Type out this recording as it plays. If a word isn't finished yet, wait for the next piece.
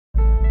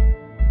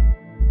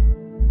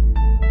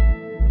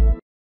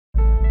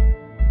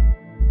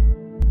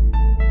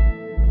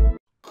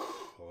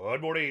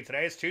Good morning.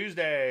 Today is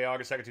Tuesday,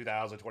 August 2nd,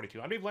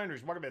 2022. I'm Dave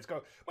Landry's Market Bets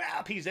Go.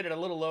 Well, P's hit it a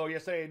little low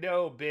yesterday.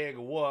 No big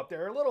whoop.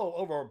 They're a little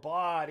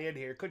overbought in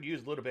here. Could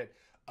use a little bit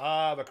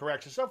of a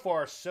correction. So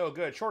far, so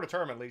good. Shorter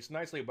term, at least.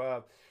 Nicely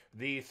above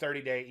the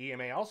 30-day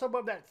EMA. Also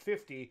above that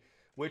 50,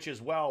 which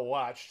is well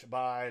watched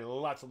by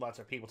lots and lots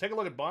of people. Take a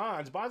look at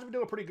bonds. Bonds have been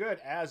doing pretty good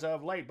as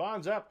of late.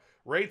 Bonds up,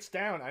 rates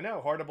down. I know,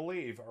 hard to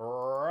believe,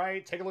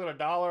 right? Take a look at a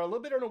dollar. A little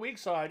bit on the weak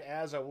side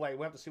as of late.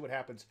 We'll have to see what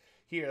happens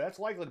here. That's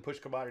likely to push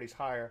commodities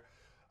higher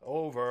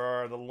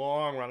over the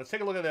long run. Let's take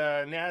a look at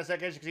the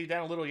NASDAQ. As you can see,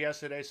 down a little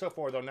yesterday. So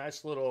far, though,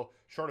 nice little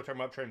shorter-term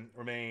uptrend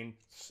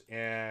remains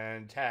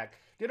intact.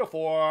 Ditto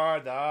for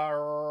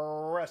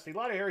the rest. A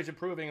lot of areas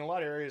improving. A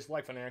lot of areas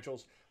like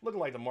financials, looking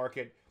like the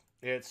market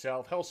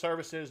itself. Health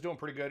services doing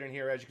pretty good in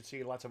here. As you can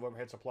see, lots of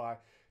overhead supply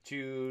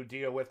to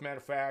deal with.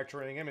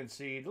 Manufacturing,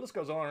 M&C, the list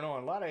goes on and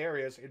on. A lot of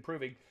areas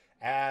improving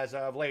as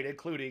of late,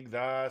 including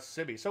the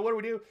SIBI. So what do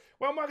we do?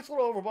 Well, market's a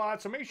little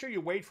overbought, so make sure you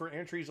wait for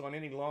entries on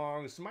any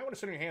longs. You might want to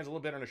sit on your hands a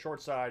little bit on the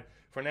short side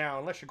for now,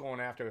 unless you're going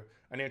after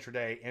an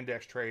intraday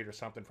index trade or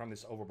something from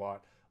this overbought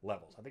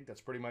levels. I think that's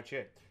pretty much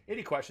it.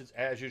 Any questions,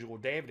 as usual,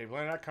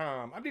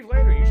 Dave@DaveLandry.com. I'm Dave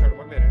Landry. You started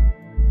 1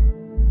 minute.